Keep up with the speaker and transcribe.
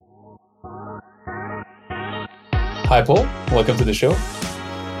Hi, Paul. Welcome to the show.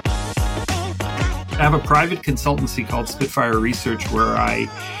 I have a private consultancy called Spitfire Research where I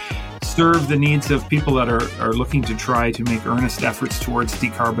serve the needs of people that are looking to try to make earnest efforts towards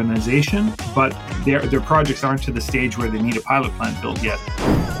decarbonization, but their projects aren't to the stage where they need a pilot plant built yet.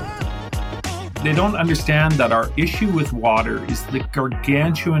 They don't understand that our issue with water is the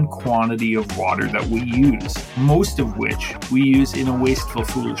gargantuan quantity of water that we use, most of which we use in a wasteful,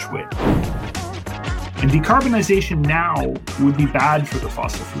 foolish way. And decarbonization now would be bad for the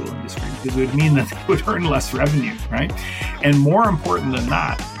fossil fuel industry because it would mean that they would earn less revenue, right? And more important than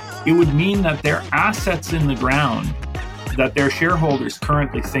that, it would mean that their assets in the ground that their shareholders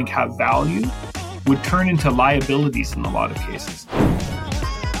currently think have value would turn into liabilities in a lot of cases.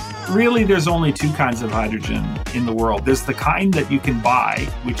 Really, there's only two kinds of hydrogen in the world. There's the kind that you can buy,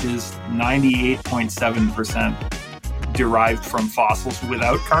 which is 98.7% derived from fossils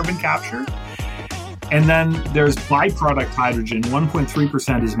without carbon capture. And then there's byproduct hydrogen.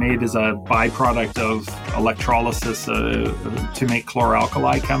 1.3% is made as a byproduct of electrolysis to make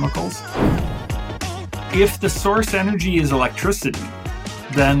chloralkali chemicals. If the source energy is electricity,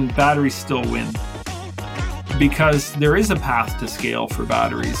 then batteries still win, because there is a path to scale for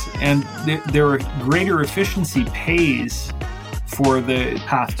batteries, and their greater efficiency pays for the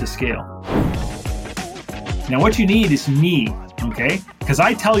path to scale. Now, what you need is me, okay? Because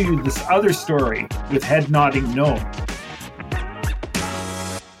I tell you this other story with head nodding no.